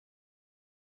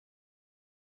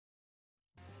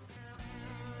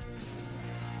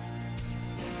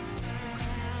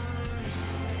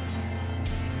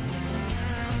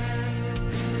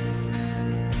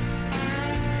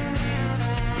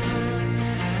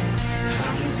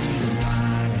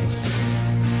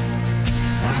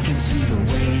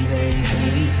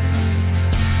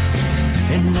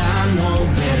I know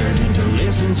better than to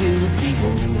listen to the people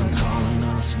who are calling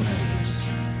us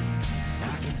slaves.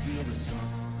 I can feel the sun.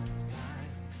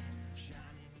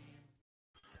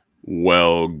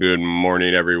 Well, good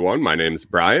morning, everyone. My name's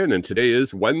Brian, and today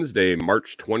is Wednesday,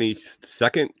 March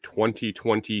 22nd,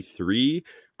 2023.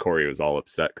 Corey was all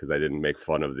upset because I didn't make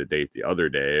fun of the date the other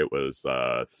day. It was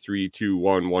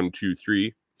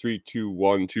 3-2-1-1-2-3,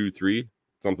 3-2-1-2-3,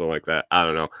 something like that. I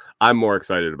don't know. I'm more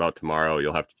excited about tomorrow.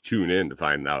 You'll have to tune in to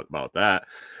find out about that.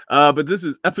 But this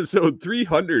is episode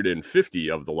 350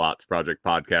 of the Lots Project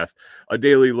podcast, a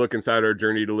daily look inside our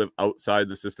journey to live outside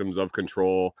the systems of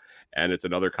control. And it's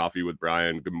another Coffee with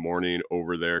Brian. Good morning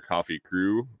over there, coffee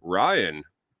crew. Ryan,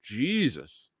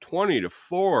 Jesus,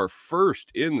 20-4,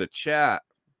 first in the chat.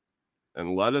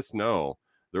 And let us know.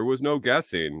 There was no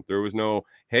guessing. There was no,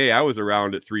 hey, I was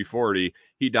around at 340.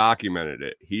 He documented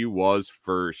it. He was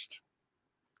first.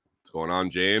 What's going on,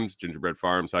 James? Gingerbread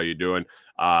Farms, how you doing?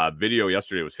 Video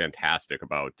yesterday was fantastic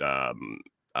about the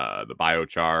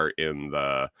biochar in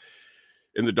the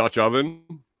Dutch oven.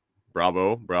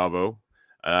 Bravo.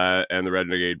 And the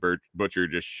Renegade Butcher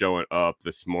just showing up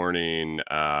this morning,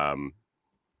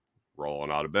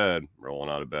 rolling out of bed.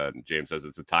 James says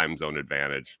it's a time zone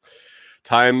advantage.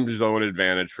 Time zone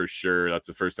advantage for sure. That's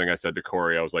the first thing I said to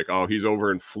Corey. I was like, oh, he's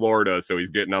over in Florida, so he's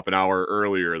getting up an hour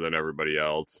earlier than everybody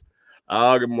else.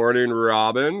 Good morning,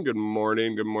 Robin. Good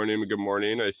morning.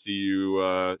 I see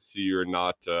you. You're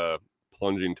not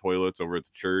plunging toilets over at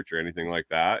the church or anything like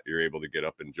that. You're able to get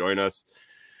up and join us.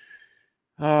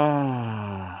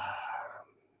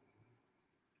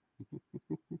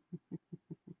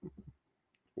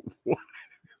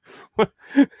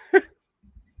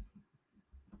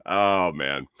 Oh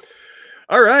man.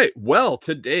 All right. Well,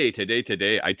 today,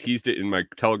 I teased it in my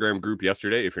Telegram group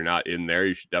yesterday. If you're not in there,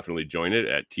 you should definitely join it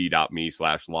at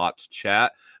t.me/lotschat.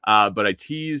 But I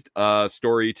teased a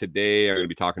story today. I'm going to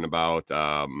be talking about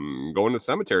going to the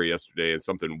cemetery yesterday and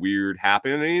something weird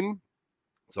happening.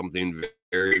 Something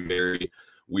very, very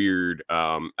weird.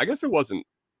 I guess it wasn't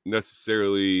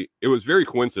necessarily, it was very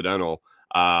coincidental.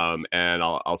 And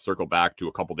I'll circle back to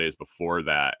a couple days before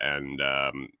that, and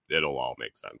it'll all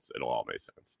make sense.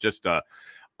 Just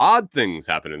odd things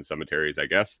happen in cemeteries, I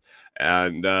guess.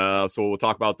 And so we'll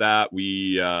talk about that.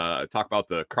 We talk about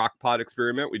the crock pot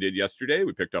experiment we did yesterday.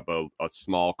 We picked up a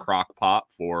small crock pot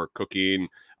for cooking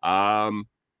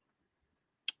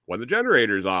when the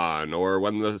generator's on or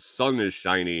when the sun is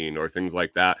shining or things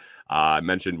like that. I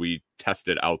mentioned we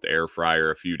tested out the air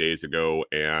fryer a few days ago,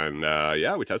 and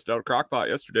we tested out a crock pot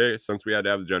yesterday since we had to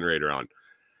have the generator on.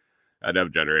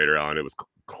 It was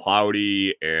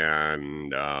cloudy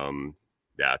and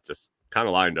just kind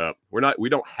of lined up. We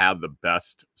don't have the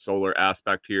best solar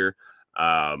aspect here.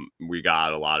 We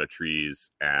got a lot of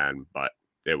trees, but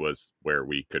it was where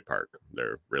we could park.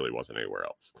 There really wasn't anywhere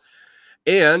else.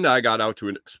 And I got out to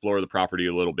explore the property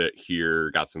a little bit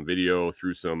here, got some video,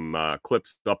 threw some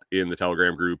clips up in the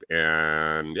Telegram group.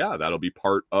 And that'll be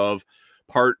part of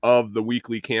the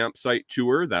weekly campsite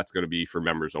tour. That's going to be for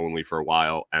members only for a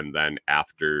while. And then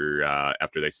after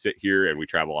they sit here and we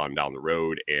travel on down the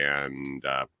road and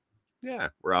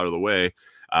we're out of the way,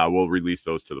 we'll release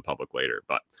those to the public later.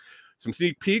 But some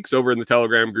sneak peeks over in the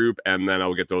Telegram group, and then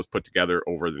I'll get those put together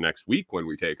over the next week when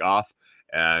we take off.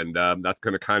 And that's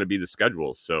going to kind of be the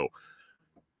schedule. So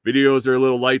videos are a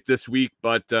little light this week,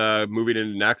 but moving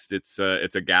into next, it's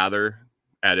a gather,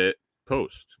 edit,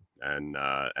 post, and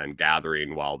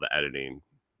gathering while the editing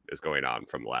is going on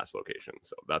from the last location.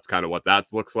 So that's kind of what that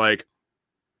looks like.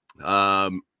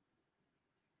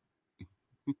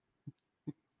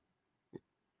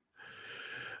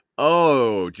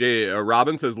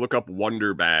 Robin says, look up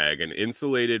Wonder Bag, an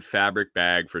insulated fabric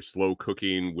bag for slow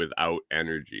cooking without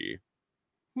energy.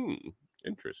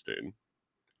 Interesting.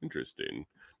 Does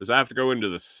that have to go into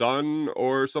the sun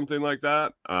or something like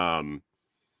that?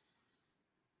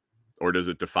 Or does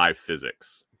it defy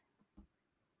physics?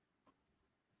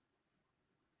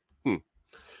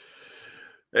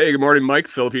 Hey, good morning, Mike.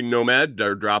 Philippine Nomad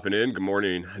are dropping in. Good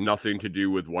morning. Nothing to do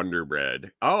with Wonder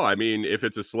Bread. Oh, I mean, if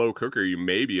it's a slow cooker, you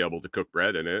may be able to cook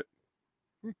bread in it.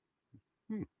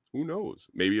 Who knows?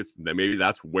 Maybe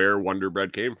that's where Wonder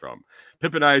Bread came from.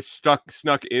 Pip and I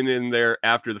snuck in there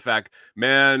after the fact.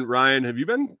 Man, Ryan, have you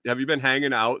been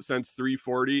hanging out since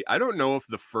 3:40? I don't know if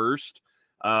the first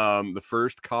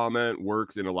comment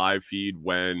works in a live feed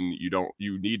when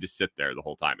you need to sit there the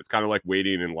whole time. It's kind of like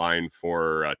waiting in line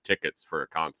for tickets for a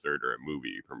concert or a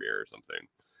movie premiere or something.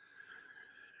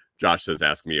 Josh says,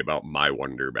 ask me about my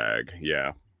Wonder Bag.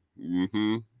 Yeah.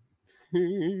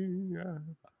 Yeah.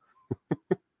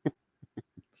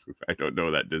 I don't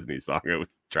know that Disney song. It was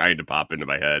trying to pop into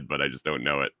my head, but I just don't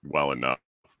know it well enough.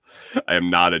 I am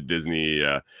not a Disney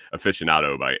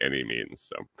aficionado by any means.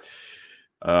 So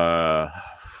I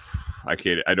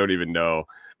don't even know.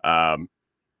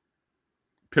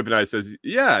 Pip and I says,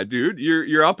 yeah, dude,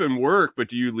 you're up in work, but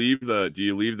do you leave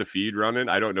the feed running?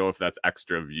 I don't know if that's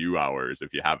extra view hours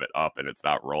if you have it up and it's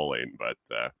not rolling, but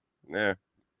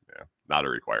not a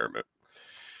requirement.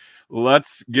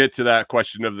 Let's get to that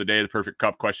question of the day. The perfect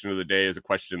cup question of the day is a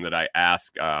question that I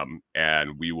ask,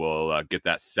 and we will get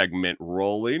that segment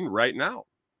rolling right now.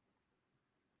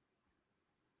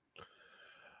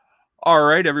 All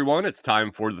right, everyone, it's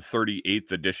time for the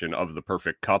 38th edition of the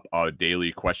Perfect Cup, a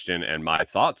daily question and my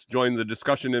thoughts. Join the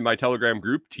discussion in my Telegram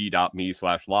group,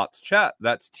 t.me/LotsChat.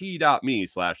 That's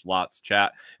t.me/LotsChat.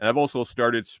 And I've also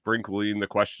started sprinkling the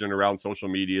question around social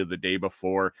media the day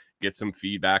before. Get some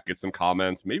feedback, get some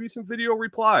comments, maybe some video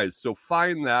replies. So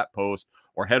find that post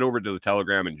or head over to the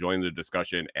Telegram and join the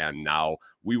discussion. And now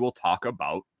we will talk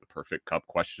about the Perfect Cup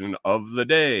question of the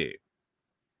day.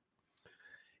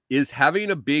 Is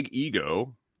having a big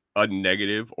ego a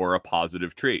negative or a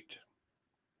positive trait?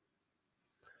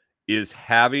 Is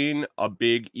having a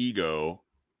big ego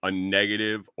a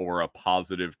negative or a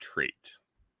positive trait?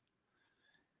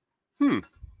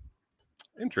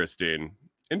 Interesting.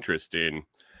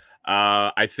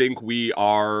 I think we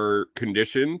are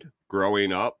conditioned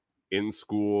growing up in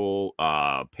school,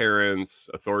 parents,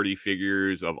 authority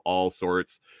figures of all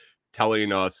sorts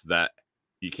telling us that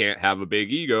you can't have a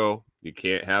big ego. You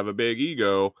can't have a big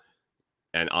ego,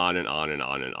 and on and on and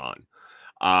on and on.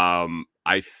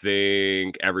 I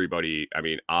think everybody, I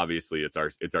mean, obviously it's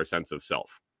our sense of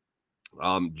self.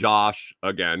 Josh,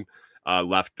 again,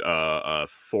 left a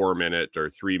 4-minute or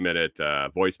 3-minute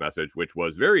voice message, which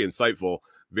was very insightful,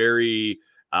 very,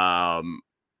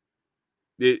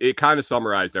 it kind of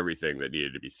summarized everything that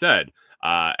needed to be said,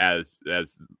 as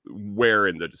where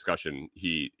in the discussion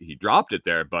he dropped it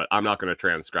there, but I'm not going to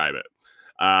transcribe it.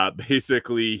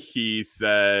 Basically, he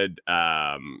said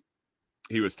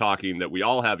he was talking that we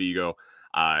all have ego.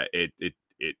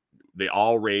 They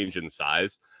all range in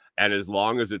size, and as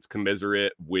long as it's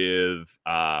commensurate with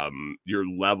your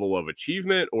level of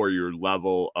achievement or your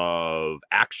level of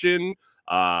action,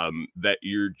 that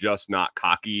you're just not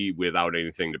cocky without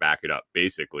anything to back it up.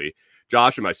 Basically,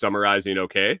 Josh, am I summarizing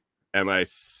okay? Am I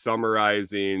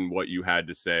summarizing what you had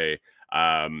to say?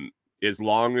 As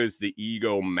long as the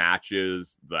ego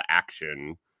matches the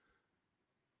action,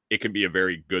 it can be a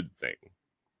very good thing.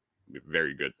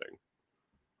 Very good thing.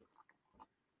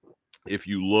 If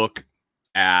you look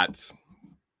at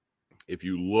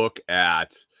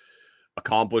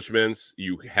accomplishments,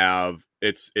 you have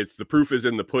it's the proof is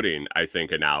in the pudding, I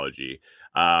think, analogy.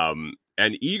 And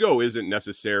ego isn't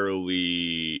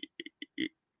necessarily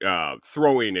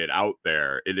throwing it out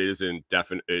there. It isn't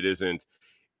definite. It isn't.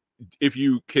 If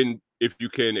you can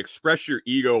express your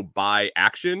ego by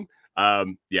action,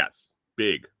 yes,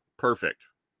 big, perfect,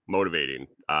 motivating.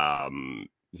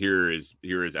 Here is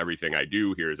everything I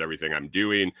do. Here is everything I'm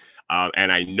doing,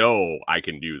 and I know I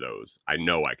can do those.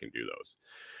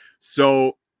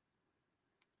 So,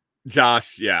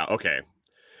 Josh, yeah, okay.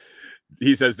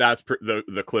 He says that's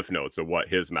the cliff notes of what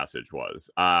his message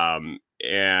was.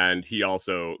 And he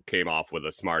also came off with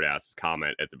a smart ass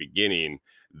comment at the beginning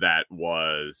that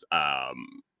was,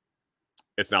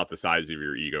 it's not the size of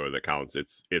your ego that counts.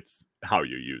 It's how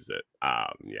you use it.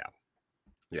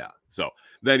 Yeah. So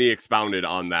then he expounded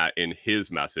on that in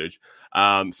his message.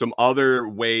 Some other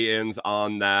weigh-ins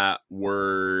on that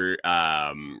were,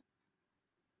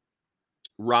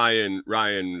 Ryan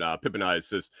Pippinized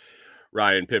says,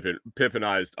 Ryan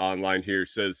Pippinized online here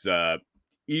says,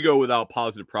 ego without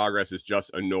positive progress is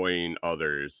just annoying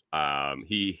others.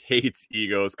 He hates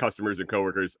egos. Customers and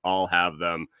coworkers all have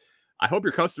them. I hope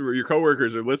your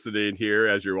coworkers are listening here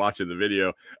as you're watching the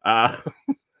video.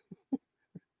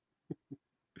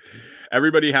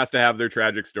 Everybody has to have their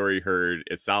tragic story heard.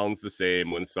 It sounds the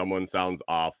same when someone sounds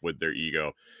off with their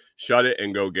ego. Shut it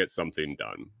and go get something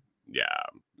done. Yeah.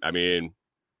 I mean,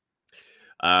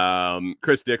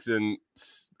 Chris Dixon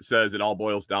says it all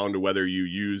boils down to whether you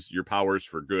use your powers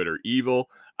for good or evil.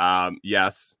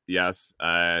 Yes.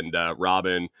 And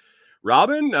Robin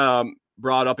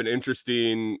brought up an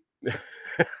interesting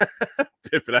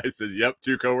Pippin. I says, yep,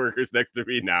 2 coworkers next to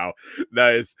me now.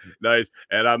 Nice.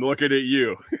 And I'm looking at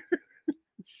you.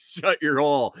 Shut your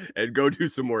hole and go do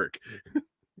some work.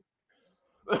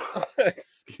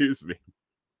 Excuse me.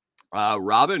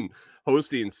 Robin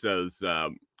Hosting says,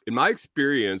 in my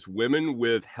experience, women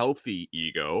with healthy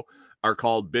ego are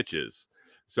called bitches.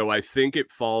 So I think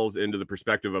it falls into the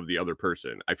perspective of the other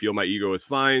person. I feel my ego is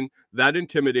fine. That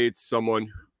intimidates someone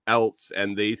else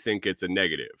and they think it's a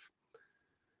negative.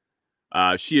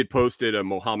 She had posted a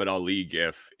Muhammad Ali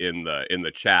gif in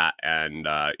the chat, and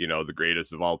the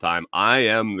greatest of all time. I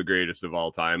am the greatest of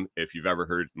all time. If you've ever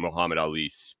heard Muhammad Ali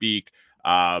speak,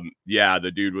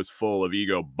 the dude was full of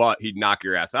ego, but he'd knock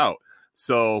your ass out.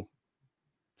 So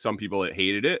some people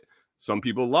hated it, some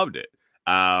people loved it.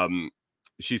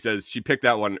 She says she picked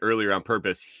that one earlier on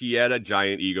purpose. He had a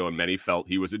giant ego, and many felt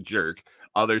he was a jerk.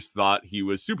 Others thought he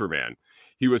was Superman.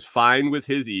 He was fine with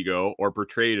his ego or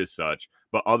portrayed as such,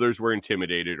 but others were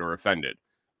intimidated or offended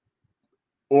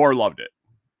or loved it.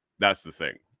 That's the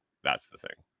thing.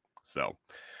 So,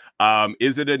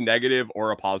 is it a negative or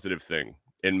a positive thing?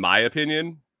 In my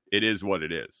opinion, it is what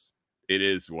it is. It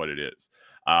is what it is.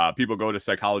 People go to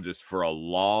psychologists for a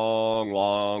long,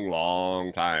 long,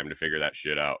 long time to figure that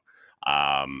shit out.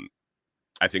 I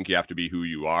think you have to be who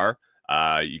you are.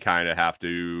 You kind of have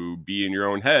to be in your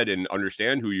own head and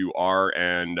understand who you are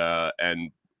and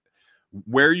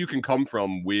where you can come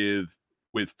from with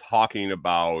talking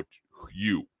about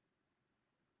you,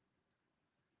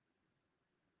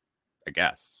 I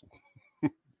guess.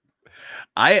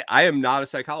 I am not a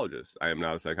psychologist. I am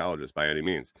not a psychologist by any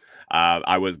means.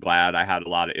 I was glad I had a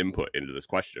lot of input into this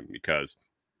question because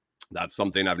that's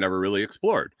something I've never really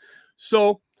explored.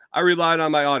 So I relied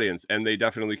on my audience, and they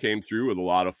definitely came through with a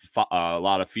lot of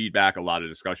feedback, a lot of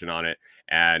discussion on it.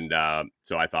 And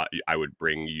so I thought I would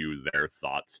bring you their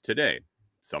thoughts today.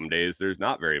 Some days there's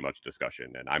not very much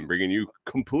discussion, and I'm bringing you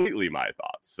completely my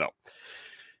thoughts. So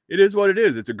it is what it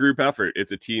is. It's a group effort.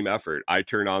 It's a team effort. I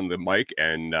turn on the mic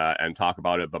and talk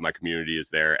about it, but my community is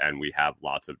there, and we have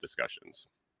lots of discussions.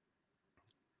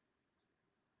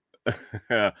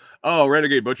 Oh,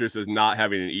 Renegade Butcher says not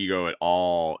having an ego at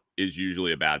all is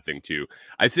usually a bad thing too.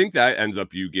 I think that ends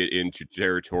up you get into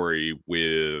territory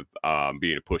with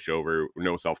being a pushover,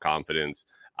 no self-confidence.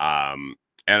 And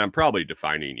I'm probably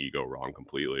defining ego wrong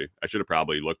completely. I should have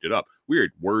probably looked it up.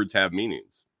 Weird. Words have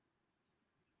meanings.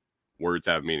 Words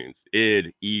have meanings.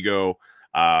 Id, ego,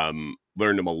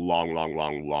 learned them a long, long,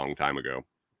 long, long time ago.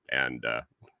 And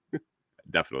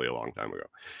definitely a long time ago.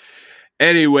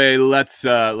 Anyway, let's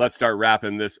start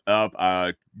wrapping this up.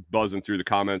 Buzzing through the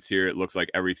comments here. It looks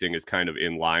like everything is kind of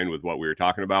in line with what we were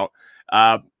talking about.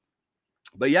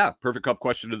 But yeah, Perfect Cup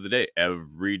question of the day.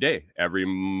 Every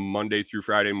Monday through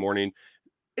Friday morning.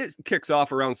 It kicks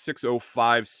off around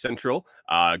 6:05 Central.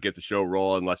 Get the show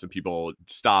rolling, let some people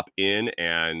stop in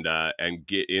and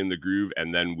get in the groove,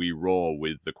 and then we roll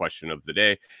with the question of the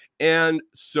day. And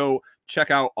so check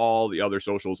out all the other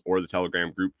socials or the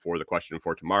Telegram group for the question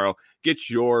for tomorrow. Get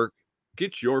your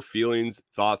feelings,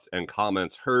 thoughts, and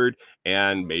comments heard,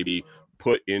 and maybe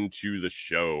put into the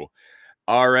show.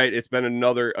 All right, it's been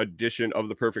another edition of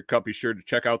The Perfect Cup. Be sure to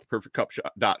check out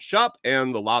theperfectcup.shop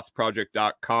and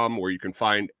thelotsproject.com, where you can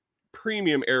find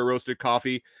premium air roasted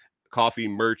coffee,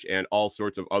 merch, and all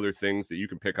sorts of other things that you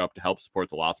can pick up to help support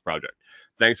the Lots Project.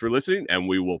 Thanks for listening, and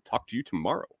we will talk to you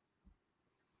tomorrow.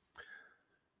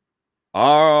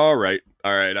 All right.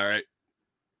 That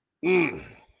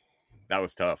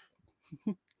was tough.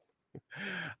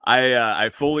 I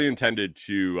fully intended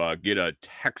to get a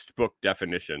textbook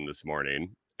definition this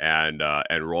morning and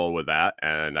roll with that,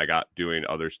 and I got doing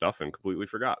other stuff and completely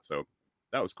forgot. So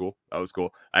that was cool.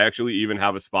 I actually even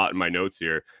have a spot in my notes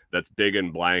here that's big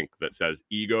and blank that says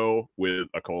ego with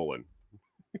a colon.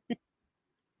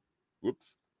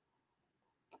 Whoops.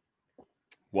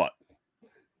 What?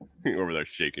 You're over there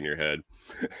shaking your head.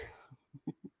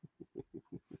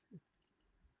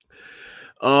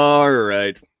 All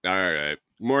right.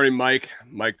 Morning, Mike.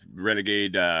 Mike's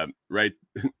Renegade, right?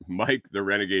 Mike the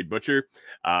Renegade Butcher.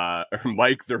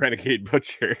 Mike the Renegade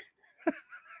Butcher.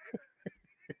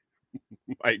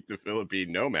 Mike the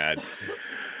Philippine Nomad.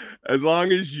 As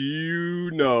long as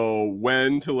you know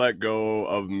when to let go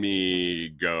of me,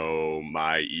 go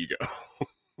my ego.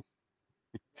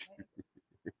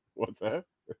 What's that?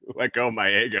 Let go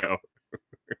my ego.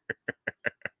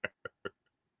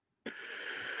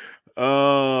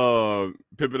 Oh,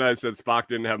 Pip and I said Spock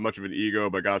didn't have much of an ego,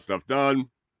 but got stuff done.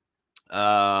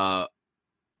 Josh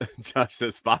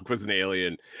says Spock was an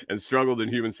alien and struggled in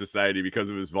human society because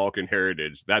of his Vulcan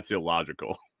heritage. That's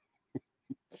illogical.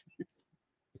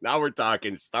 Now we're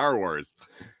talking Star Wars.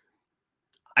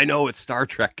 I know it's Star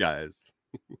Trek, guys.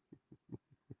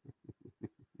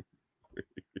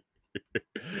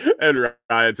 And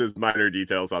Ryan says minor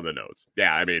details on the notes.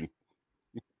 Yeah, I mean,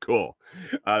 cool.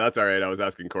 That's all right. I was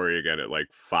asking Corey again at like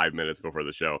 5 minutes before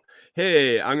the show.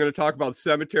 Hey, I'm going to talk about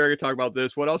cemetery. Talk about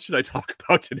this. What else should I talk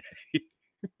about today?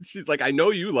 She's like, I know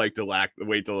you like to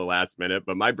wait till the last minute,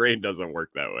 but my brain doesn't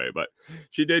work that way. But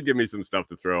she did give me some stuff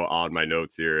to throw on my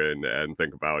notes here and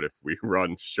think about if we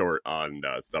run short on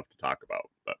stuff to talk about.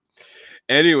 But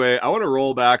anyway, I want to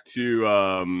roll back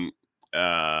to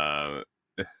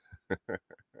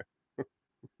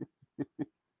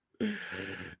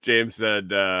James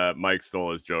said Mike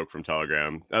stole his joke from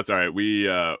Telegram. That's all right. We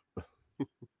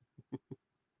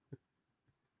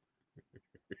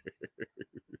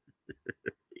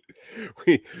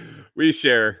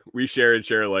share and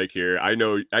share alike here. I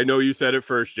know you said it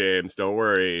first, James. Don't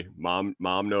worry. Mom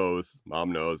knows.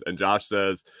 And Josh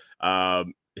says,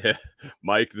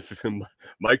 Mike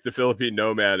the Philippine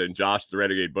Nomad and Josh the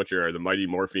Renegade Butcher are the Mighty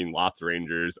Morphine Lots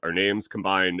Rangers. Our names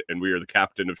combined, and we are the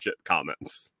captain of shit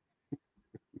comments.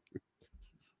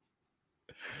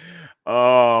 Oh,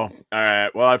 all right.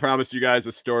 Well, I promised you guys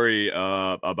a story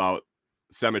about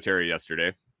cemetery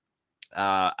yesterday.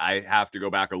 I have to go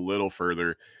back a little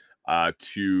further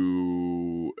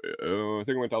to I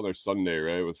think I went down there Sunday,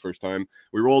 right? It was the first time.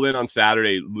 We rolled in on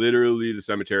Saturday. Literally, the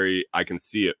cemetery, I can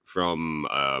see it from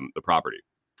the property.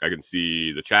 I can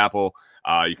see the chapel.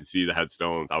 You can see the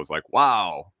headstones. I was like,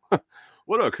 wow,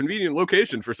 what a convenient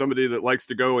location for somebody that likes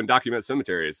to go and document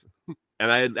cemeteries.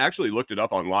 And I had actually looked it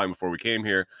up online before we came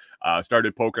here,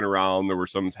 started poking around. There were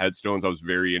some headstones I was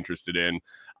very interested in.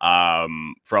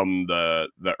 From the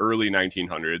early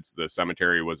 1900s. The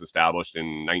cemetery was established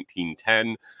in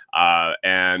 1910.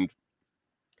 And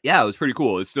yeah, it was pretty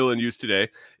cool. It's still in use today.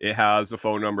 It has a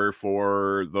phone number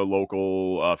for the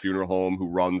local funeral home who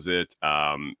runs it.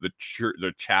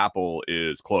 The chapel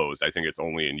is closed. I think it's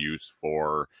only in use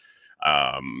for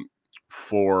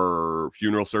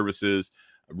funeral services.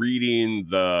 Reading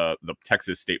the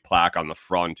Texas state plaque on the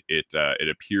front, it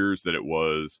appears that it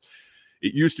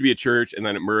used to be a church, and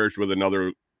then it merged with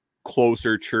another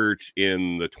closer church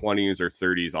in the 20s or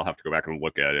 30s. I'll have to go back and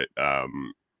look at it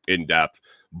in depth.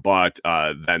 But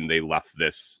then they left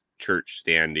this church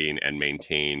standing and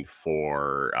maintained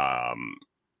for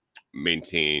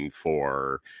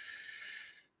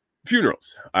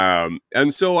funerals.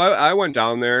 And so I went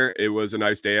down there. It was a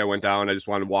nice day. I went down. I just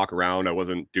wanted to walk around. I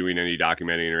wasn't doing any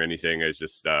documenting or anything. It was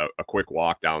just a quick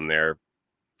walk down there.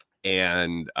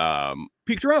 And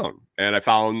peeked around, and I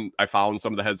found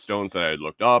some of the headstones that I had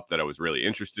looked up that I was really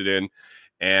interested in,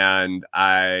 and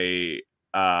I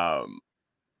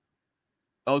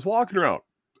was walking around.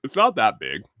 It's not that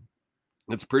big.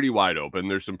 It's pretty wide open.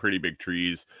 There's some pretty big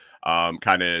trees,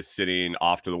 kind of sitting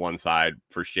off to the one side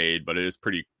for shade, but it is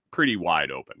pretty wide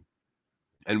open.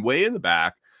 And way in the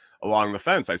back, along the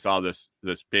fence, I saw this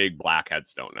big black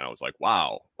headstone, and I was like,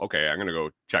 wow, okay, I'm gonna go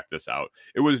check this out.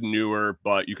 It was newer,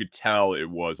 but you could tell it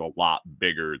was a lot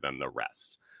bigger than the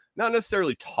rest. Not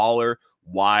necessarily taller,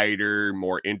 wider,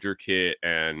 more intricate,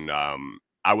 and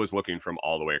I was looking from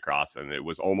all the way across, and it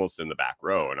was almost in the back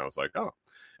row, and I was like, oh,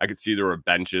 I could see there were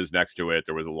benches next to it.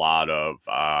 There was a lot of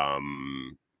I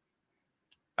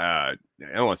don't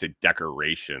want to say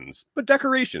decorations, but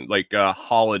decoration, like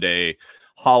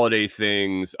holiday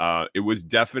things. It was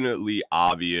definitely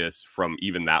obvious from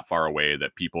even that far away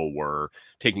that people were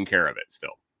taking care of it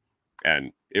still.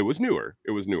 And it was newer.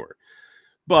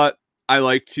 But I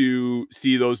like to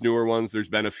see those newer ones. There's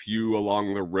been a few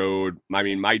along the road. I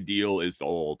mean, my deal is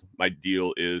old. My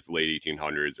deal is late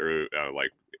 1800s, or like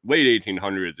late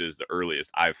 1800s is the earliest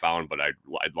I've found, but I'd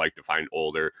like to find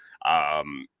older.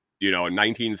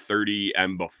 1930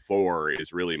 and before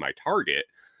is really my target.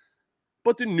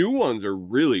 But the new ones are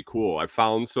really cool. I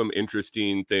found some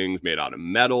interesting things made out of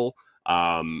metal,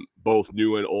 both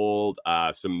new and old,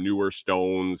 some newer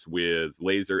stones with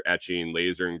laser etching,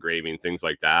 laser engraving, things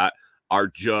like that are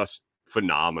just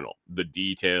phenomenal. The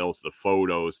details, the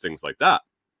photos, things like that.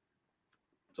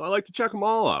 So I like to check them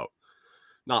all out.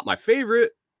 Not my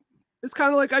favorite. It's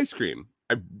kind of like ice cream.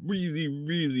 I really,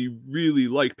 really, really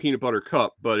like peanut butter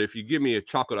cup, but if you give me a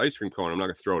chocolate ice cream cone, I'm not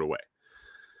going to throw it away.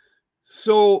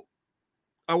 So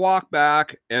I walk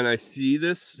back and I see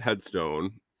this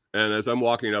headstone, and as I'm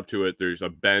walking up to it, there's a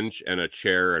bench and a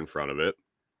chair in front of it.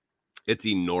 It's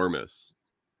enormous,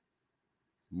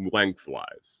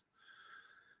 lengthwise.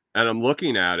 And I'm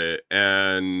looking at it,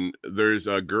 and there's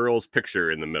a girl's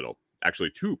picture in the middle.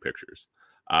 Actually, two pictures.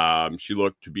 She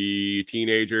looked to be a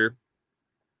teenager.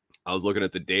 I was looking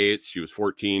at the dates. She was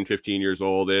 14, 15 years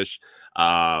old-ish.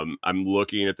 I'm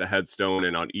looking at the headstone,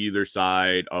 and on either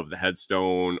side of the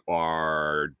headstone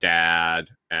are dad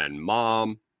and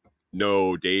mom.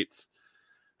 No dates.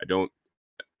 I don't,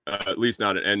 at least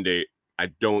not an end date.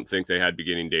 I don't think they had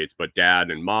beginning dates, but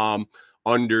dad and mom.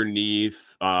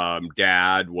 Underneath,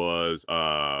 dad was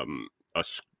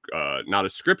not a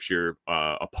scripture,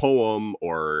 a poem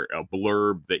or a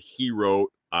blurb that he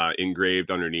wrote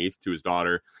engraved underneath to his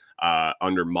daughter.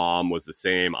 Under mom was the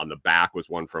same. On the back was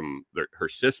one from her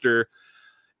sister.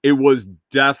 It was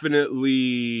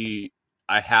definitely,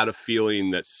 I had a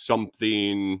feeling that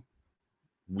something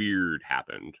weird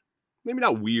happened. Maybe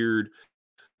not weird.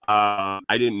 I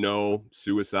didn't know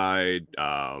suicide,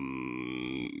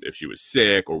 if she was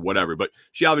sick or whatever, but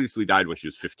she obviously died when she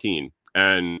was 15,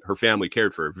 and her family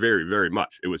cared for her very, very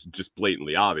much. It was just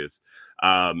blatantly obvious.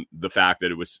 The fact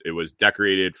that it was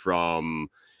decorated from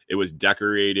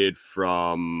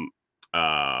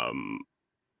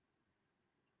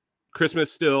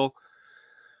Christmas still.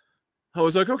 I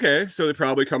was like, okay, so they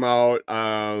probably come out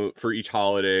for each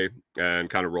holiday and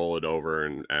kind of roll it over,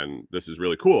 and this is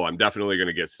really cool. I'm definitely going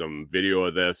to get some video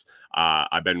of this.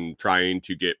 I've been trying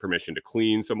to get permission to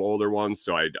clean some older ones,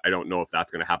 so I don't know if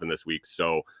that's going to happen this week.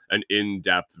 So an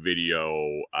in-depth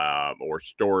video or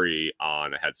story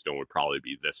on a headstone would probably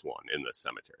be this one in this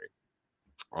cemetery.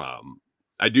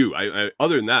 I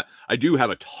other than that, I do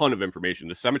have a ton of information.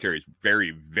 The cemetery is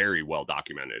very, very well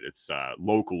documented. It's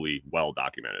locally well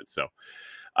documented. So,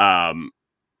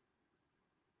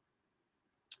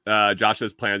 Josh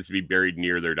says plans to be buried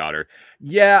near their daughter.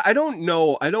 Yeah, I don't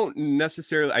know. I don't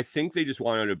necessarily. I think they just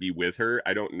wanted to be with her.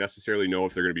 I don't necessarily know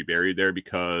if they're going to be buried there,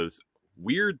 because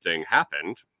weird thing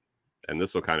happened, and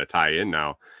this will kind of tie in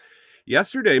now.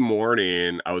 Yesterday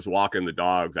morning, I was walking the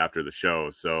dogs after the show.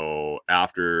 So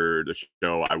after the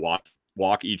show, I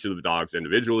walk each of the dogs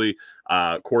individually.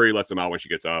 Corey lets them out when she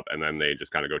gets up, and then they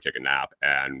just kind of go take a nap.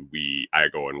 And I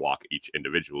go and walk each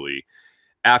individually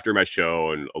after my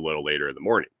show and a little later in the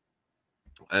morning.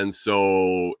 And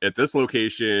so at this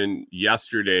location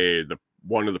yesterday,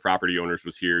 one of the property owners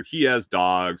was here. He has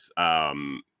dogs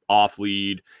off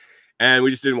lead, and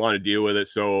we just didn't want to deal with it.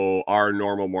 So our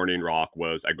normal morning walk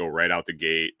was I go right out the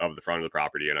gate of the front of the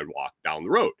property and I'd walk down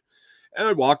the road. And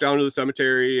I'd walk down to the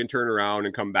cemetery and turn around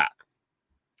and come back.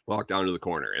 Walk down to the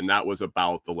corner. And that was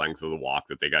about the length of the walk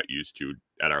that they got used to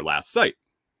at our last site.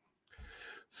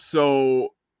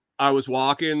 So I was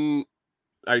walking.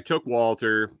 I took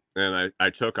Walter and I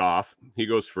took off. He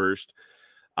goes first.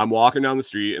 I'm walking down the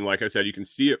street. And like I said, you can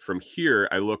see it from here.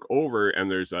 I look over and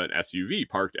there's an SUV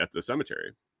parked at the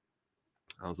cemetery.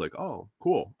 I was like, oh,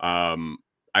 cool.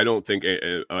 I don't think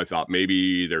I thought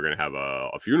maybe they're going to have a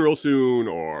funeral soon,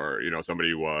 or,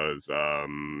 somebody was, I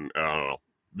don't know,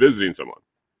 visiting someone.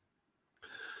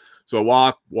 So I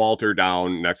walk Walter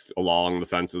down along the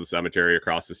fence of the cemetery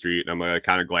across the street, and I'm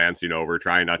kind of glancing over,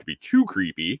 trying not to be too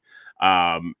creepy.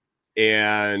 And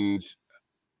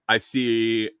I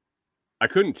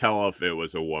couldn't tell if it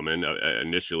was a woman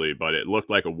initially, but it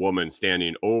looked like a woman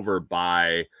standing over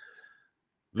by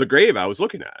the grave I was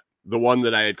looking at, the one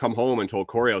that I had come home and told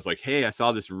Corey. I was like, hey, I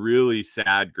saw this really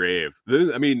sad grave.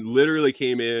 Literally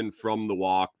came in from the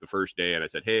walk the first day, and I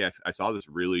said, hey, I saw this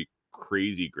really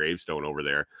crazy gravestone over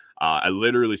there. I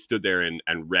literally stood there and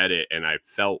read it, and I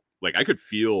felt like I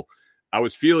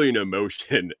was feeling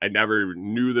emotion. I never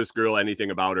knew this girl,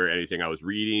 anything about her, anything. I was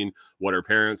reading what her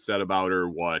parents said about her,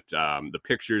 what the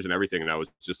pictures and everything, and I was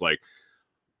just like,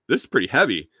 this is pretty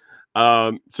heavy.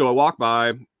 So I walked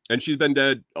by, and she's been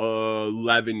dead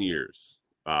 11 years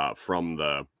from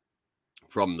the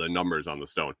numbers on the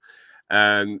stone.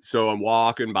 And so I'm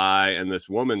walking by, and this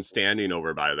woman's standing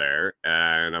over by there,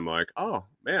 and I'm like, oh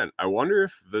man, I wonder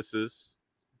if this is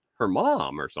her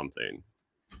mom or something.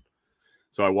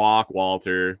 So I walk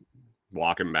Walter,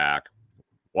 walk him back,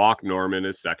 walk Norman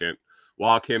is second,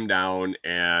 walk him down,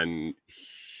 and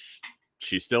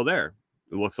she's still there.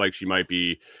 It looks like she might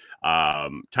be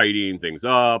tidying things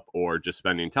up or just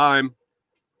spending time.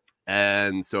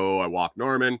 And so I walk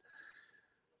Norman,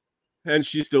 and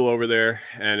she's still over there,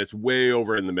 and it's way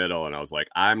over in the middle. And I was like,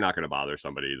 I'm not going to bother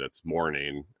somebody that's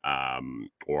mourning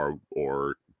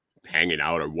or hanging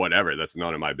out or whatever. That's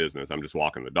none of my business. I'm just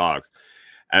walking the dogs.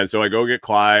 And so I go get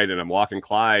Clyde, and I'm walking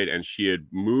Clyde, and she had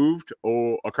moved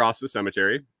across the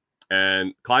cemetery.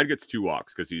 And Clyde gets two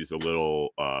walks because he's a little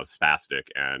spastic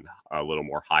and a little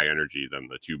more high energy than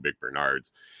the two big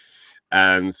Bernards.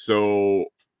 And so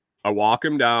I walk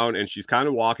him down, and she's kind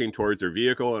of walking towards her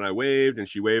vehicle, and I waved, and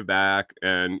she waved back,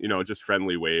 and, just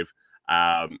friendly wave.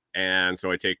 And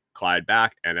so I take Clyde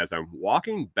back, and as I'm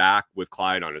walking back with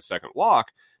Clyde on his second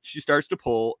walk, she starts to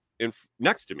pull in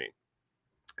next to me.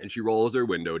 And she rolls her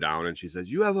window down, and she says,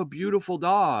 you have a beautiful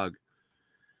dog.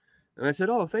 And I said,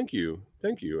 oh, thank you.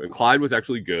 Thank you. And Clyde was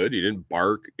actually good. He didn't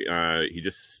bark. He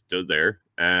just stood there.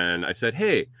 And I said,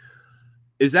 hey,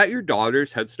 is that your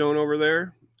daughter's headstone over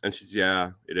there? And she said,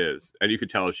 yeah, it is. And you could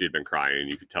tell she had been crying.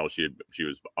 You could tell she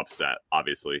was upset,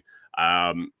 obviously.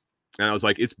 And I was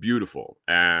like, it's beautiful.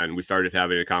 And we started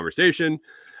having a conversation.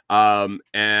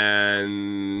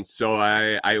 And so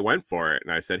I went for it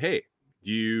and I said, hey,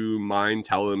 do you mind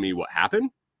telling me what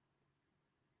happened?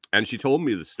 And she told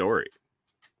me the story.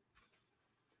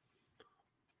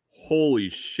 Holy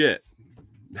shit.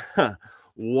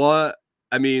 What?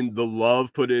 I mean, the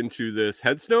love put into this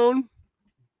headstone.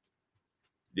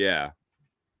 Yeah.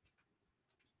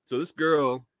 So this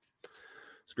girl's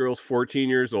 14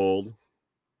 years old.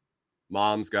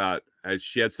 Mom's got,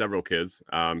 she had several kids.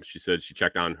 She said she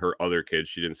checked on her other kids.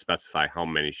 She didn't specify how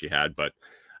many she had, but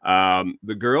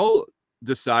the girl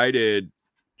decided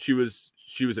she was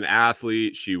an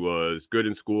athlete. She was good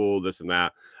in school, this and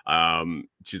that.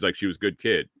 She's like, she was a good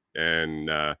kid. And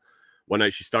one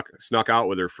night she snuck out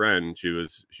with her friend. She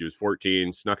was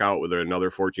 14, snuck out with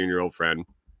another 14-year-old friend.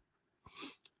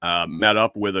 Met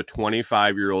up with a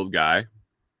 25-year-old guy.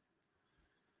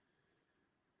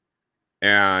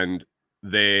 And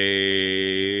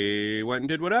they went and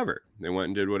did whatever.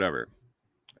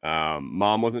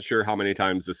 Mom wasn't sure how many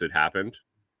times this had happened,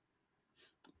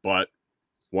 but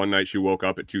one night she woke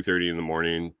up at 2:30 in the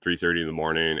morning, 3:30 in the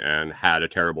morning, and had a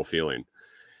terrible feeling.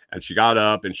 And she got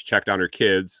up and she checked on her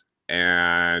kids,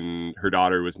 and her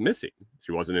daughter was missing.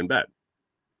 She wasn't in bed.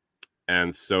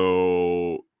 And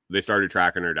so they started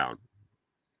tracking her down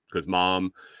because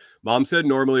mom said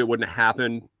normally it wouldn't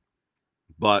happen,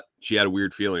 but she had a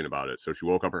weird feeling about it. So she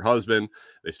woke up her husband.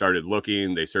 They started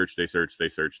looking. They searched. They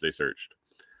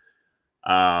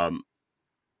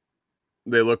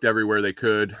looked everywhere they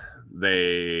could.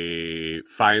 They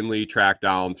finally tracked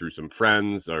down through some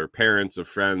friends or parents of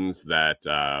friends that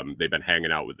they've been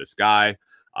hanging out with this guy,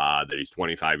 that he's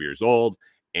 25 years old.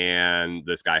 And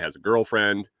this guy has a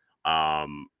girlfriend.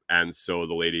 And so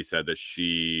the lady said that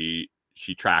she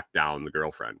tracked down the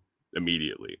girlfriend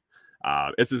immediately.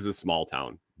 This is a small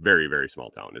town, very, very small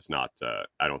town. It's not,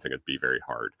 I don't think it'd be very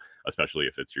hard, especially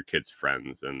if it's your kids'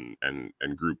 friends and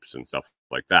groups and stuff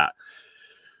like that.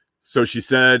 So she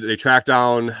said they tracked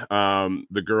down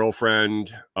the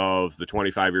girlfriend of the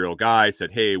 25-year-old guy,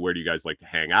 said, hey, where do you guys like to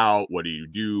hang out? What do you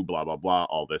do? Blah, blah, blah,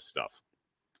 all this stuff.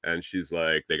 And she's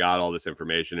like, they got all this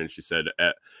information. And she said,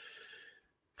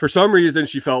 for some reason,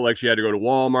 she felt like she had to go to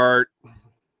Walmart.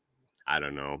 I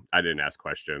don't know. I didn't ask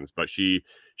questions, but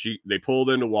they pulled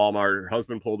into Walmart. Her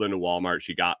husband pulled into Walmart.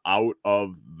 She got out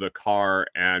of the car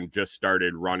and just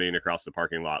started running across the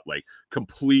parking lot, like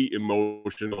complete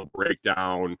emotional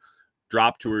breakdown,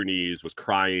 dropped to her knees, was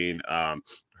crying.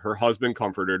 Her husband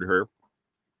comforted her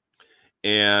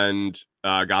and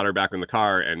got her back in the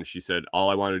car. And she said, all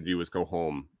I wanted to do was go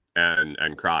home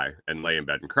and cry and lay in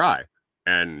bed and cry.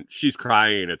 And she's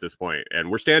crying at this point.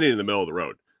 And we're standing in the middle of the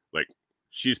road. Like,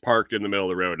 she's parked in the middle of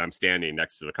the road and I'm standing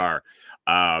next to the car.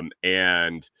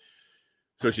 And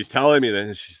so she's telling me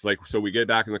that, she's like, so we get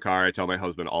back in the car. I tell my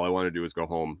husband, all I want to do is go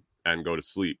home and go to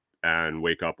sleep and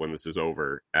wake up when this is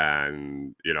over.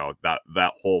 And, you know,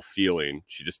 that whole feeling,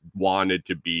 she just wanted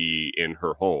to be in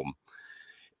her home.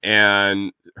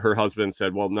 And her husband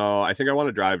said, well, no, I think I want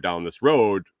to drive down this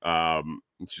road.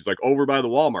 She's like, over by the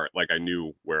Walmart. Like, I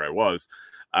knew where I was.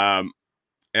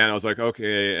 And I was like,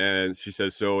 okay. And she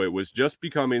says, so it was just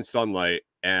becoming sunlight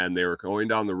and they were going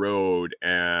down the road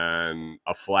and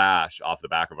a flash off the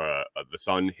back of the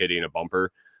sun hitting a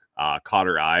bumper caught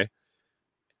her eye.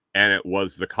 And it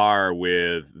was the car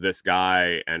with this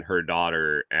guy and her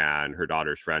daughter and her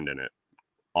daughter's friend in it.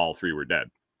 All three were dead.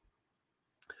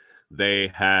 They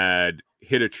had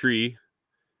hit a tree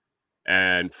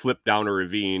and flipped down a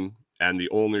ravine. And the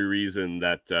only reason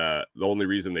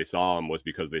they saw him was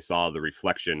because they saw the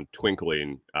reflection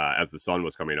twinkling as the sun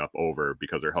was coming up over,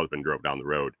 because her husband drove down the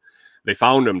road. They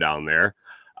found him down there.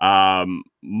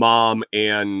 Mom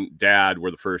and dad were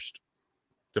the first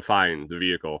to find the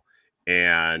vehicle,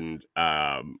 and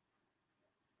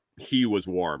he was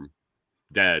warm,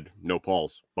 dead, no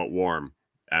pulse, but warm,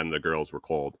 and the girls were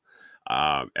cold.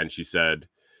 And she said,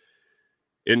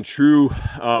 in true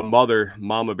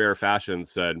Mama Bear fashion,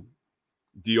 said,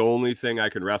 the only thing I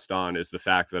can rest on is the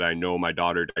fact that I know my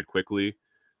daughter died quickly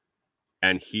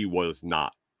and he was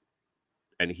not.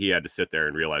 And he had to sit there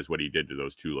and realize what he did to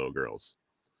those two little girls.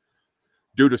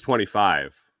 Dude was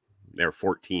 25. They're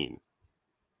 14.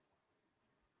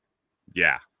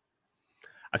 Yeah.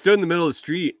 I stood in the middle of the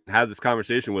street and had this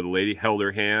conversation with a lady, held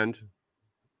her hand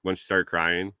when she started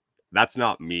crying. That's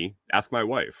not me. Ask my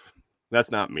wife. That's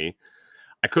not me.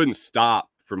 I couldn't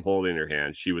stop from holding her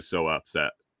hand. She was so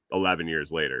upset. 11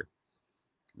 years later.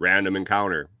 Random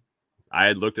encounter. I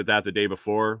had looked at that the day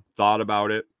before, thought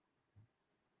about it,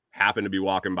 happened to be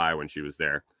walking by when she was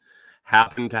there,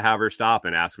 happened to have her stop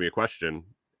and ask me a question,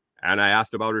 and I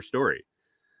asked about her story.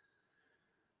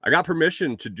 I got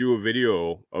permission to do a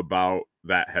video about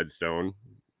that headstone.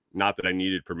 Not that I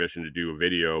needed permission to do a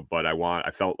video, but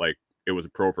I felt like it was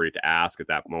appropriate to ask at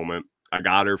that moment. I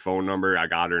got her phone number, I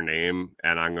got her name,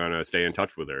 and I'm going to stay in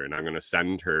touch with her, and I'm going to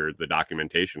send her the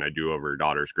documentation I do of her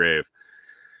daughter's grave.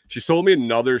 She told me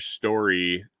another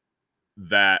story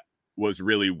that was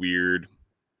really weird.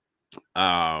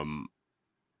 That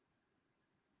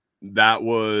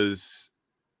was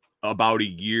about a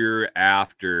year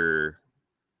after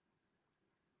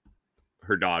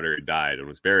her daughter had died and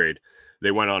was buried.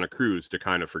 They went on a cruise to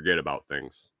kind of forget about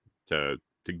things, to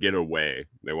get away.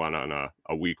 They went on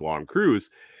a week-long cruise,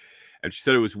 and she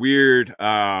said it was weird.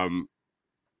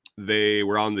 They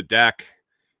were on the deck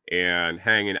and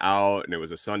hanging out, and it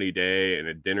was a sunny day, and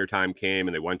at dinner time came,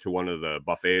 and they went to one of the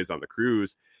buffets on the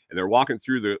cruise, and they're walking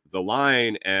through the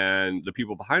line, and the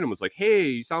people behind them was like, "Hey,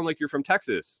 you sound like you're from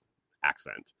Texas."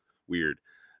 Accent. Weird.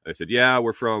 And I said, "Yeah,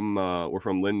 we're from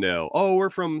Lindale." "Oh,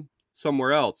 we're from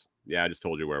somewhere else." "Yeah, I just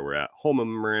told you where we're at. Home of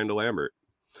Miranda Lambert."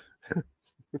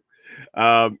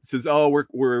 Says, "Oh,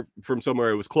 we're from somewhere.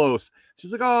 It was close."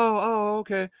 She's like, "Oh,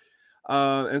 okay."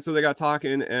 And so they got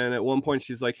talking, and at one point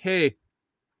she's like, "Hey,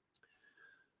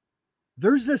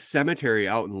 there's this cemetery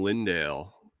out in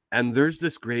Lindale, and there's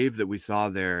this grave that we saw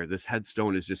there. This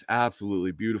headstone is just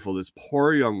absolutely beautiful. This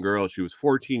poor young girl, she was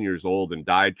 14 years old and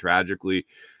died tragically.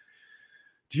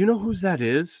 Do you know whose that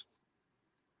is?"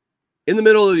 In the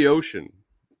middle of the ocean.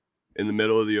 In the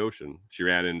middle of the ocean, she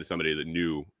ran into somebody that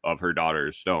knew of her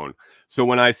daughter's stone. So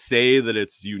when I say that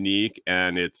it's unique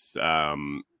and it sticks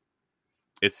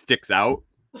out,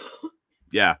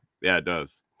 yeah, it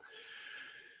does.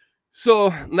 So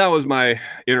that was my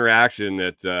interaction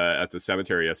at the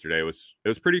cemetery yesterday. It was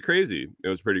pretty crazy. It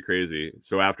was pretty crazy.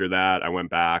 So after that, I went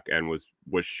back and was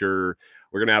sure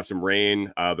we're gonna have some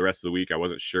rain the rest of the week. I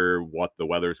wasn't sure what the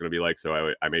weather is gonna be like,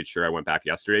 so I made sure I went back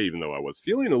yesterday, even though I was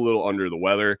feeling a little under the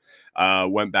weather.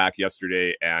 Went back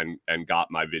yesterday and got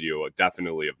my video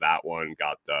definitely of that one.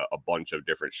 Got a bunch of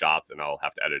different shots, and I'll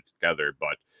have to edit it together,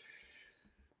 but.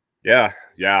 Yeah,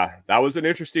 that was an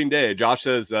interesting day. Josh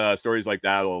says stories like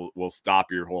that will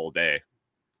stop your whole day.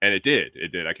 And it did.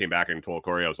 I came back and told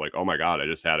Corey, I was like, "Oh my God, I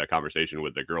just had a conversation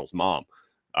with the girl's mom."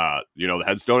 The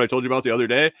headstone I told you about the other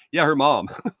day? Yeah, her mom.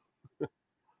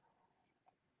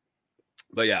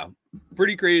 But yeah,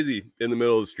 pretty crazy in the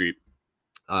middle of the street.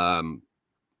 Yeah.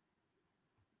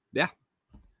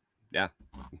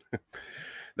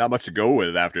 Not much to go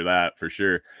with after that, for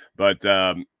sure. But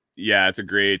yeah, it's a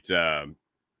great...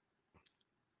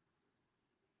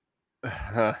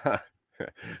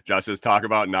 Josh says, talk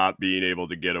about not being able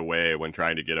to get away when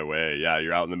trying to get away. Yeah,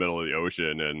 you're out in the middle of the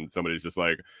ocean and somebody's just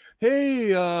like,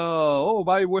 "Hey,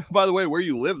 by the way, where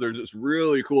you live, there's this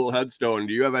really cool headstone.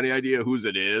 Do you have any idea whose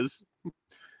it is?"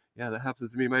 "Yeah, that happens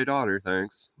to be my daughter,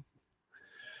 thanks."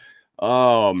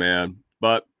 Oh man.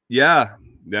 But yeah,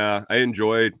 I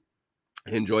enjoyed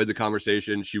the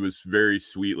conversation. She was very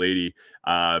sweet lady.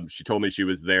 She told me she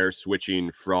was there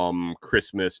switching from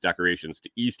Christmas decorations to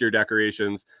Easter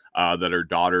decorations, that her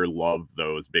daughter loved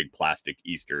those big plastic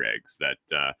Easter eggs that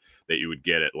you would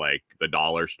get at like the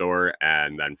dollar store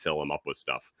and then fill them up with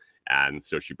stuff. And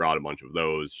so she brought a bunch of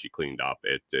those. She cleaned up.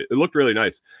 It looked really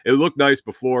nice. It looked nice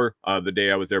before the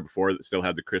day I was there before, that still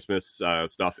had the Christmas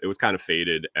stuff. It was kind of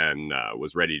faded and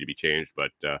was ready to be changed.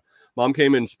 But Mom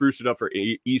came and spruced it up for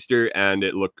Easter, and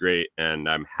it looked great. And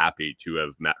I'm happy to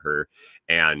have met her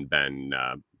and been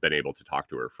able to talk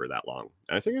to her for that long.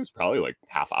 And I think it was probably like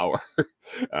half hour.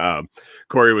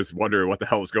 Corey was wondering what the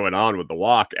hell was going on with the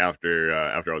walk after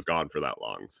I was gone for that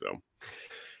long. So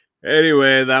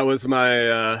anyway, that was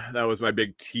my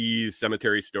big tease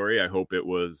cemetery story. I hope it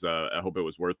was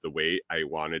worth the wait. I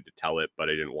wanted to tell it, but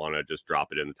I didn't want to just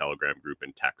drop it in the Telegram group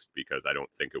and text, because I don't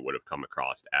think it would have come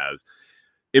across as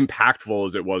impactful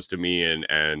as it was to me,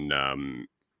 and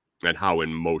how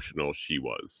emotional she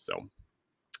was. So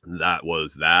that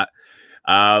was that.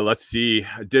 Let's see.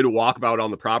 I did a walkabout on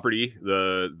the property,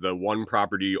 the one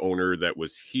property owner that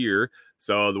was here.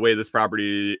 So the way this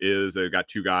property is, I got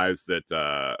two guys that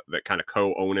kind of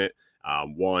co-own it.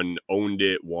 One owned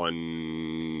it,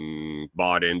 one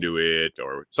bought into it,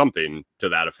 or something to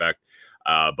that effect.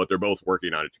 But they're both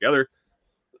working on it together.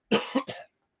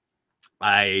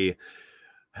 I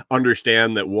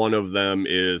understand that one of them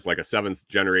is like a 7th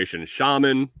generation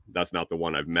shaman. That's not the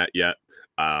one I've met yet.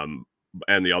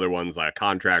 And the other one's like a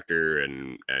contractor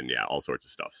and yeah, all sorts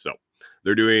of stuff. So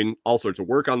they're doing all sorts of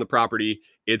work on the property.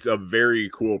 It's a very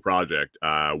cool project.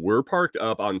 We're parked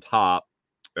up on top,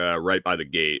 right by the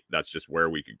gate. That's just where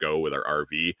we could go with our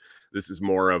RV. This is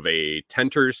more of a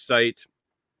tenter's site,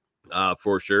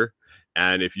 for sure.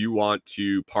 And if you want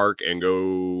to park and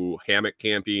go hammock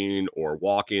camping or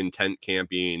walk-in tent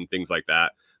camping, things like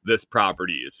that, this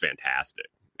property is fantastic.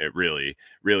 It really,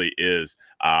 really is.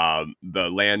 The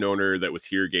landowner that was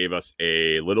here gave us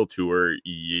a little tour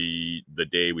the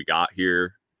day we got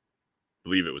here. I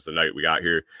believe it was the night we got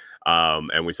here.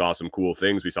 And we saw some cool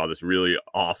things. We saw this really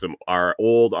awesome, our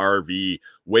old RV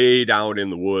way down in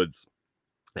the woods.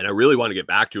 And I really want to get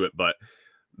back to it, but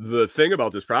the thing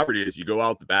about this property is you go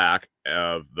out the back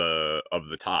of the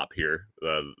top here.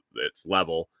 It's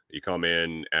level. You come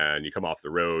in and you come off the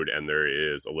road, and there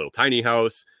is a little tiny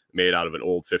house made out of an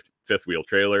old fifth wheel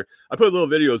trailer. I put little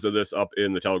videos of this up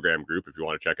in the Telegram group. If you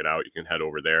want to check it out, you can head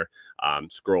over there.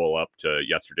 Scroll up to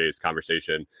yesterday's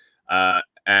conversation.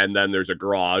 And then there's a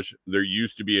garage. There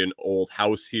used to be an old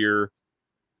house here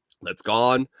that's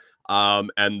gone.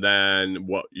 And then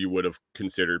what you would have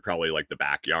considered probably like the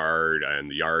backyard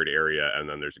and the yard area. And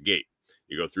then there's a gate.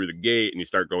 You go through the gate and you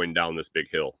start going down this big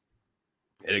hill.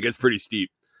 And it gets pretty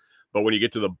steep. But when you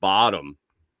get to the bottom,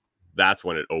 that's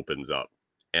when it opens up.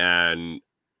 And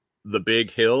the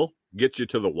big hill gets you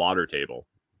to the water table.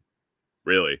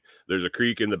 Really. There's a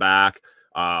creek in the back.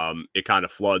 It kind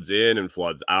of floods in and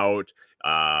floods out.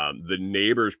 The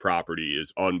neighbor's property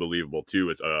is unbelievable too.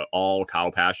 It's all cow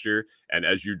pasture. And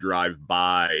as you drive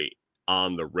by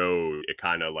on the road, it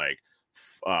kind of like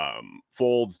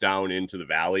folds down into the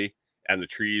valley, and the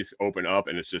trees open up,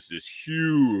 and it's just this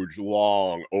huge,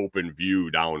 long, open view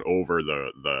down over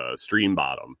the stream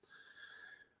bottom.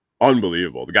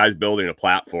 Unbelievable. The guy's building a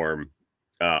platform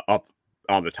up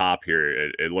on the top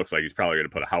here. It looks like he's probably going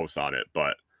to put a house on it,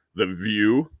 but the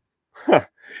view,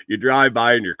 you drive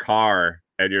by in your car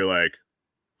and you're like,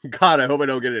 God, I hope I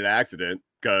don't get in an accident,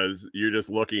 because you're just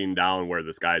looking down where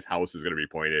this guy's house is going to be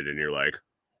pointed, and you're like,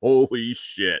 holy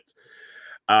shit.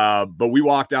 But we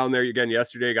walked down there again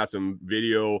yesterday, got some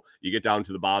video. You get down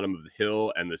to the bottom of the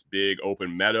hill and this big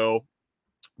open meadow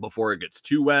before it gets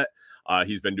too wet.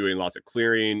 He's been doing lots of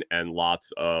clearing and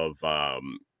lots of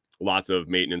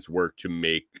maintenance work to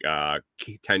make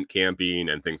tent camping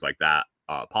and things like that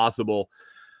possible.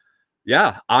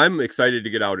 Yeah, I'm excited to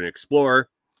get out and explore.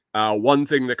 One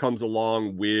thing that comes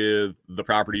along with the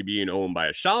property being owned by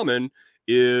a shaman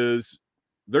is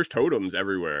there's totems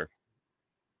everywhere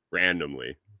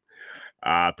randomly.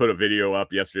 Put a video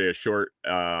up yesterday, a short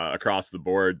across the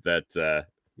board that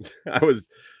I was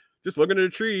just looking at a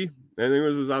tree. I think it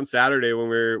was on Saturday when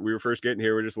we were first getting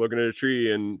here. We're just looking at a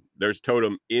tree, and there's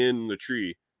totem in the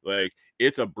tree. Like,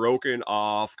 it's a broken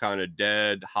off, kind of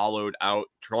dead, hollowed out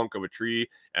trunk of a tree,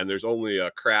 and there's only a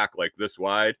crack like this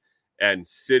wide. And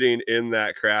sitting in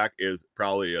that crack is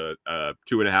probably a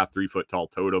 2.5, 3 foot tall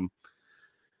totem.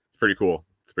 It's pretty cool.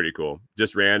 It's pretty cool.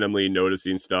 Just randomly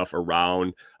noticing stuff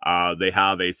around. They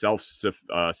have a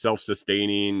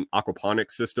self-sustaining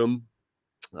aquaponics system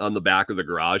on the back of the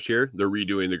garage here. They're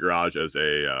redoing the garage as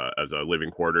a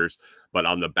living quarters, but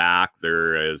on the back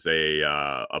there is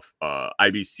a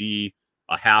IBC,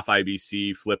 a half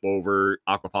IBC flip over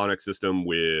aquaponics system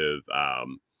with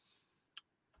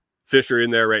fish are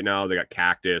in there right now. They got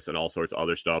cactus and all sorts of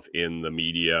other stuff in the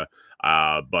media,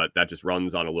 but that just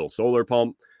runs on a little solar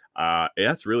pump.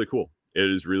 That's really cool. It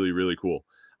is really, really cool.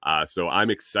 So I'm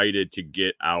excited to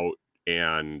get out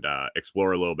and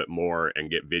explore a little bit more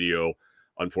and get video.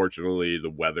 Unfortunately, the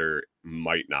weather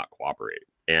might not cooperate.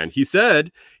 And he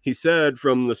said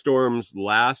from the storms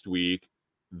last week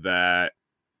that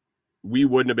we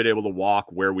wouldn't have been able to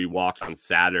walk where we walked on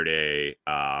Saturday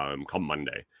come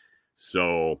Monday.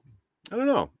 So I don't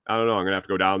know. I'm going to have to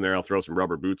go down there. I'll throw some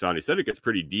rubber boots on. He said it gets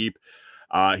pretty deep.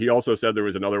 He also said there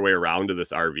was another way around to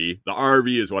this RV. The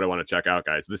RV is what I want to check out,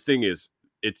 guys. This thing it's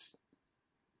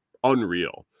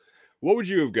unreal. What would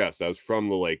you have guessed? That was from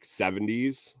the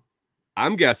 70s.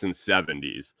 I'm guessing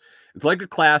 70s. It's like a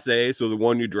Class A, so the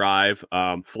one you drive,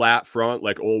 flat front,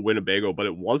 like old Winnebago, but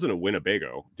it wasn't a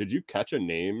Winnebago. Did you catch a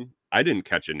name? I didn't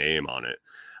catch a name on it.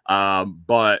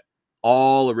 But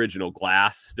all original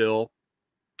glass still,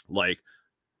 like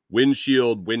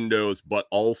windshield, windows, but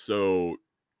also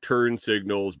turn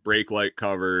signals, brake light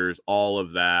covers, all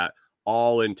of that,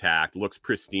 all intact, looks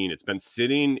pristine. It's been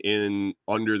sitting in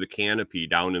under the canopy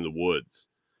down in the woods.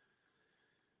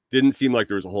 Didn't seem like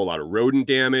there was a whole lot of rodent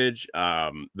damage.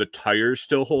 The tires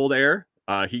still hold air.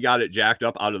 He got it jacked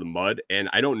up out of the mud, and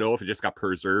I don't know if it just got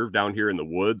preserved down here in the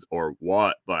woods or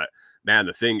what, but man,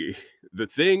 the thing,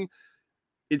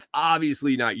 it's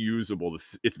obviously not usable.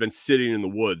 It's been sitting in the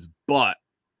woods, but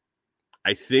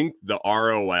I think the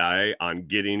ROI on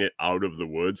getting it out of the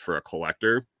woods for a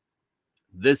collector,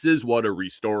 this is what a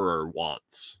restorer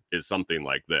wants, is something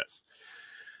like this.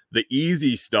 The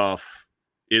easy stuff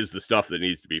is the stuff that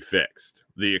needs to be fixed.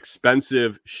 The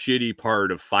expensive, shitty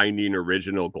part of finding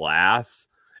original glass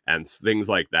and things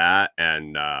like that,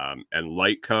 and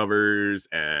light covers,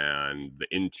 and the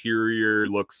interior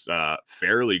looks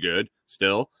fairly good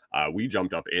still. We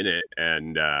jumped up in it,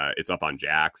 and it's up on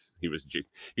jacks. He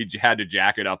had to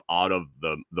jack it up out of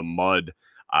the mud,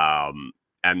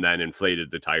 and then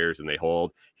inflated the tires, and they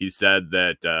hold. He said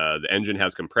that the engine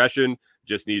has compression,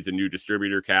 just needs a new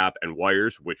distributor cap and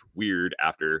wires, which weird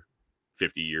after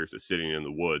 50 years of sitting in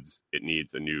the woods, it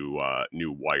needs a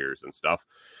new wires and stuff.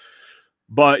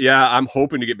 But yeah, I'm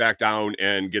hoping to get back down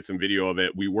and get some video of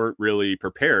it. We weren't really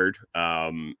prepared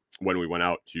when we went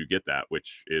out to get that,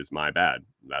 which is my bad.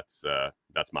 That's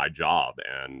my job,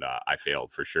 and I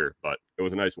failed for sure. But it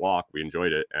was a nice walk. We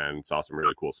enjoyed it and saw some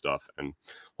really cool stuff. And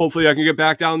hopefully I can get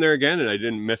back down there again, and I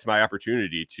didn't miss my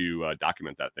opportunity to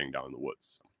document that thing down in the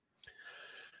woods. So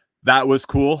that was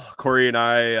cool. Corey and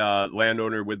I,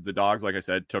 landowner with the dogs, like I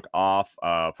said, took off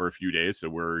for a few days. So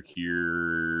we're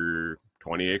here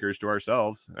 20 acres to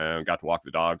ourselves, and got to walk the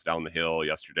dogs down the hill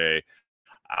yesterday.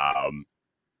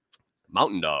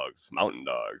 Mountain dogs,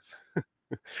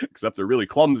 except they're really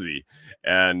clumsy.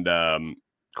 And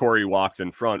Corey walks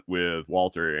in front with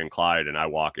Walter and Clyde, and I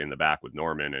walk in the back with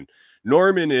Norman. And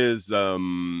Norman is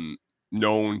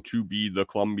known to be the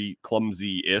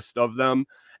clumsiest of them.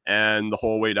 And the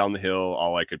whole way down the hill,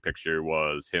 all I could picture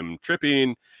was him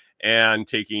tripping and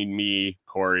taking me,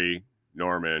 Corey,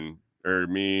 Norman, or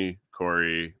me,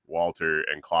 Corey, Walter,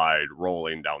 and Clyde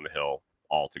rolling down the hill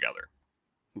all together.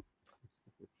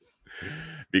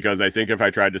 Because I think if I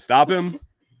tried to stop him,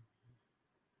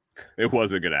 it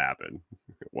wasn't going to happen.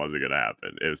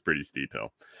 It was pretty steep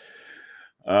hill.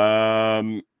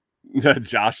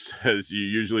 Josh says you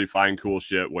usually find cool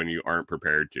shit when you aren't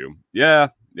prepared to. Yeah,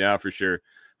 for sure.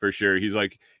 He's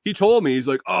like, he told me, he's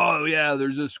like, oh yeah,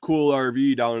 there's this cool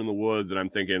RV down in the woods. And I'm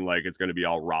thinking like, it's going to be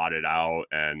all rotted out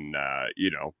and,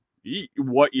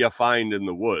 what you find in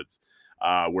the woods,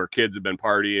 where kids have been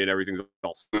partying, everything's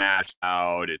all smashed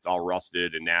out. It's all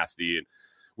rusted and nasty. And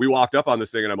we walked up on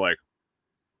this thing and I'm like,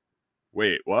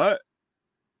 wait, what?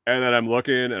 And then I'm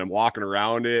looking and I'm walking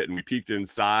around it, and we peeked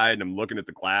inside, and I'm looking at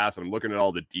the glass, and I'm looking at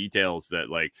all the details that,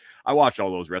 like, I watched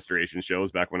all those restoration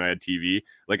shows back when I had TV.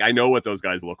 Like, I know what those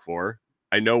guys look for.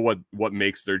 I know what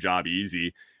makes their job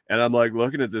easy. And I'm like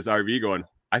looking at this RV going,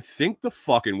 I think the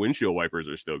fucking windshield wipers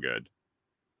are still good.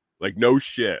 Like, no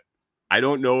shit. I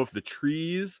don't know if the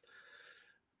trees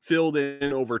filled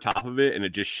in over top of it and it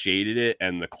just shaded it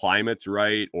and the climate's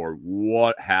right, or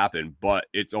what happened, but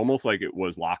it's almost like it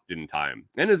was locked in time.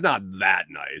 And it's not that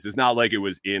nice. It's not like it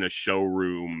was in a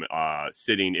showroom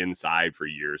sitting inside for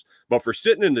years, but for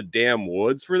sitting in the damn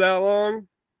woods for that long,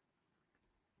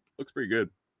 looks pretty good.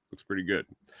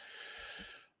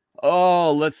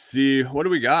 Oh, let's see, what do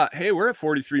we got? Hey, we're at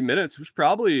 43 minutes. We should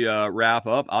probably wrap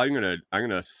up. I'm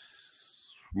gonna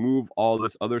move all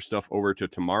this other stuff over to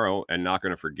tomorrow, and not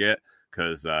going to forget,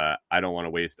 because I don't want to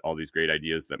waste all these great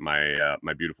ideas that my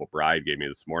beautiful bride gave me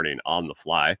this morning on the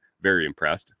fly. Very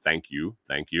impressed. Thank you.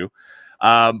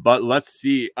 But let's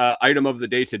see. Item of the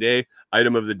day today.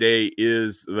 Item of the day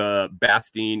is the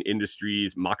Bastien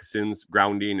Industries moccasins,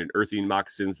 grounding and earthing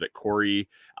moccasins that Corey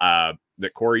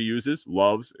uses,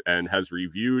 loves, and has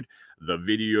reviewed. The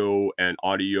video and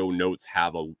audio notes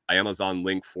have a Amazon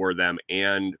link for them,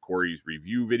 and Corey's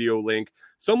review video link.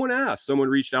 Someone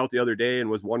reached out the other day and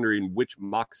was wondering which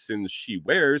moccasins she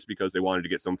wears, because they wanted to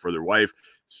get some for their wife.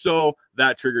 So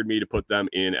that triggered me to put them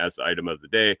in as the item of the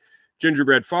day.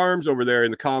 Gingerbread Farms over there in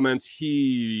the comments,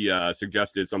 he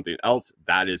suggested something else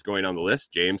that is going on the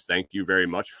list. James, thank you very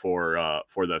much for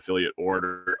the affiliate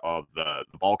order of the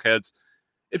bulkheads.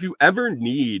 If you ever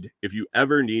need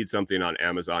something on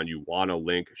Amazon, you want a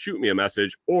link, shoot me a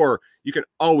message, or you can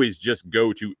always just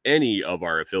go to any of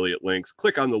our affiliate links,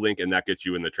 click on the link, and that gets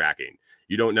you in the tracking.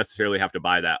 You don't necessarily have to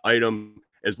buy that item.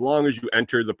 As long as you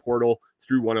enter the portal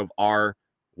through one of our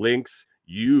links,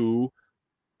 you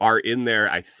are in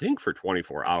there, I think, for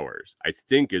 24 hours. I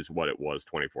think is what it was,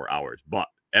 24 hours, but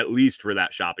at least for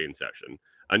that shopping session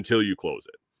until you close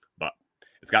it. But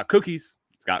it's got cookies.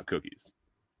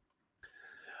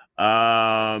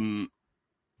 Josh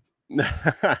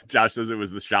says it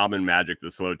was the shaman magic, the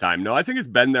slow time. No, I think it's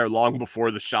been there long before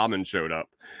the shaman showed up.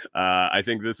 I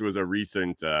think this was a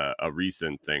recent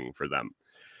thing for them.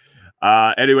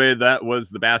 Anyway, that was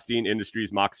the Bastien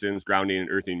Industries moccasins, grounding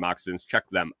and earthing moccasins. Check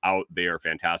them out. They are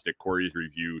fantastic. Corey's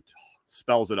review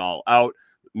spells it all out.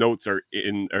 notes are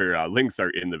in, or links are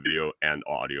in the video and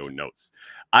audio notes.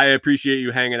 I appreciate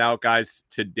you hanging out, guys,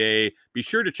 today. Be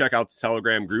sure to check out the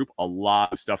Telegram group. A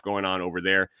lot of stuff going on over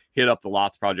there. Hit up the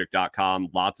lotsproject.com.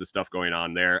 Lots of stuff going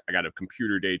on there. I got a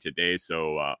computer day today,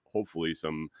 so hopefully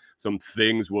some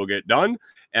things will get done.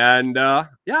 And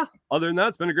yeah, other than that,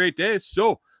 it's been a great day.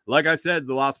 So like I said,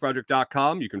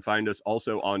 thelotsproject.com. You can find us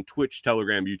also on Twitch,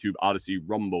 Telegram, YouTube, Odyssey,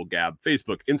 Rumble, Gab,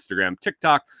 Facebook, Instagram,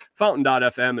 TikTok,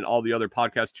 Fountain.fm, and all the other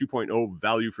Podcast 2.0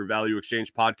 value for value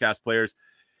exchange podcast players.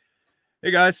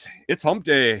 Hey guys, it's hump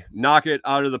day. Knock it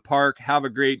out of the park. Have a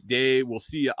great day. We'll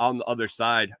see you on the other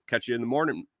side. Catch you in the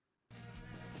morning.